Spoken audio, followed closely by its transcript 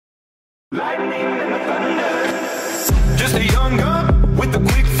Lightning and the thunder. Just a young gun with a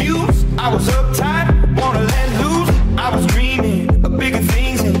quick fuse. I was uptight, wanna let loose. I was dreaming of bigger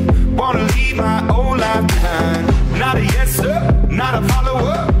things and wanna leave my old life behind. Not a yes sir, not a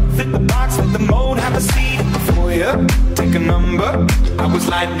follower. Fit the box, fit the mold, have a seat before you. Take a number. I was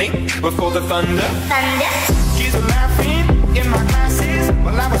lightning before the thunder. Kids are laughing in my classes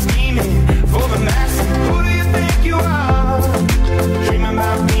while I was scheming for the masses. Who do you think you are? Dreaming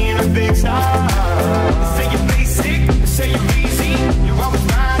about being a big star. Say you're basic, say you're easy. You're always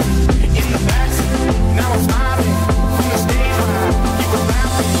riding in the backseat. Now I'm smiling from the stage while you were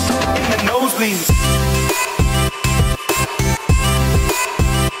laughing in the nosebleeds.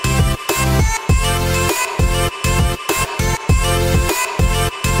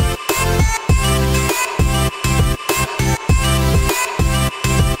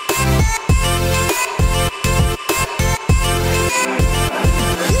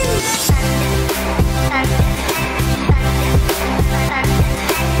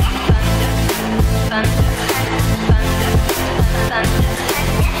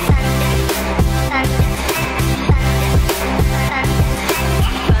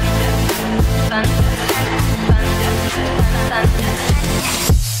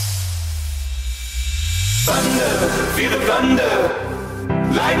 Feel the thunder,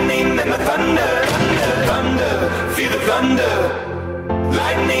 lightning and the thunder, thunder, feel the thunder,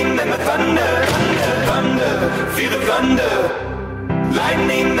 lightning and the thunder, thunder, feel the thunder,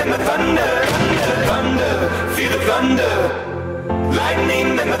 lightning and the thunder, thunder, feel the thunder,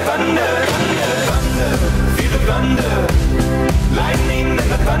 lightning and the thunder, thunder, feel the thunder, lightning and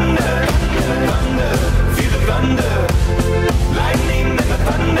the